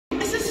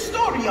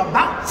be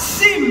about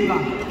Simba.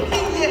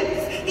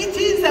 Yes, it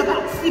is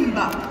about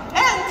Simba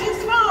and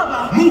his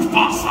father.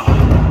 Mufasa!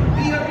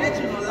 The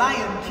original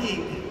Lion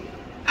King.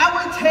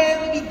 Our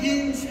tale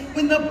begins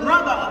when the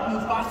brother of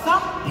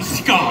Mufasa,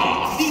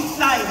 Scar,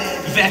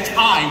 decided that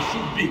I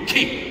should be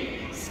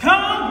king.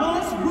 Scar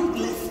was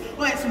ruthless,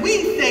 or as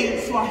we say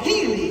in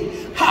Swahili,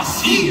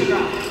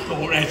 Hasira.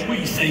 Or as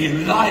we say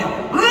in Lion,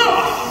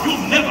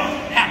 you'll never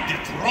have the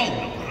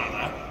throne,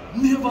 brother.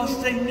 Never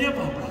say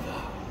never, brother.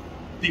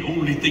 The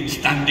only thing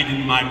standing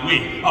in my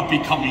way of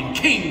becoming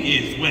king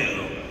is,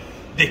 well,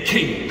 the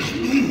king.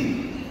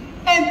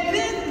 And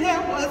then there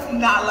was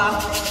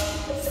Nala,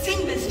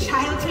 Simba's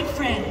childhood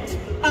friend,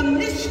 a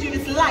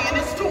mischievous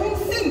lioness to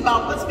whom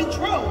Simba was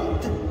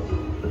betrothed.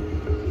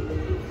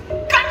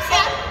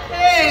 Gotcha!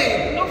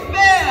 Hey, no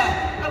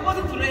fair! I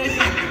wasn't ready.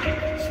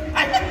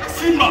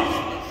 Simba!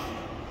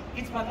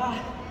 It's my God.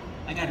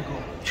 I gotta go.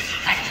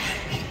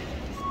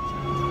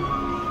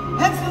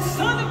 As the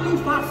son of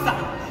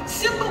Mufasa,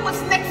 Simba was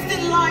next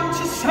in line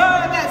to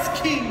serve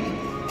as king.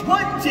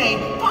 One day,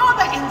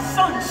 father and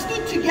son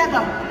stood together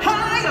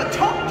high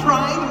atop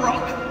Prime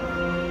Rock.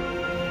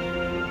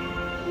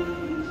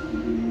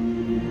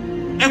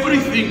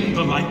 Everything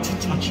the light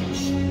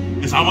touches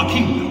is our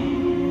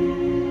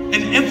kingdom.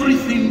 And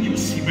everything you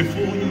see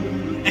before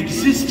you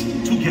exists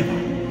together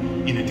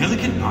in a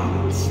delicate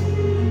balance.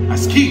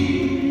 As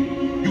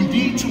king, you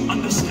need to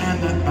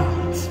understand that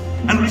balance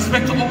and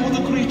respect all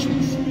the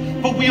creatures.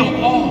 For we are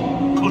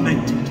all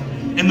connected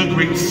in the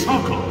great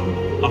circle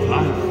of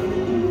life.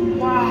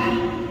 Wow.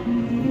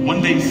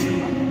 One day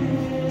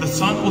soon, the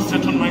sun will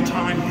set on my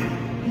time here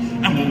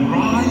and will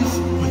rise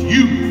with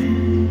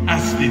you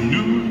as the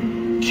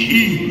new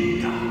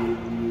king.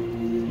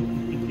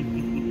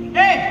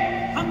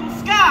 Hey, Uncle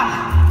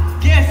Scar,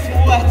 guess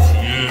what?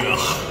 Yeah,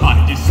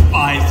 I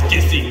despise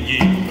guessing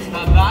games.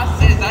 Baba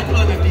says I'm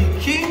gonna be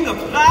king of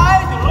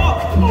Pride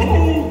Rock.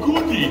 Oh,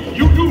 goody.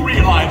 You do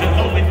realize there's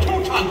only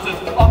 2 chances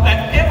of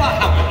that ever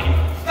happening.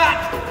 Fat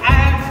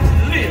and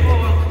slim.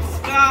 Oh, Uncle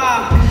Scar,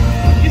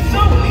 you're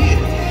so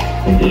weird.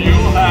 You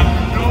have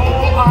no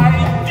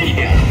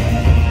idea.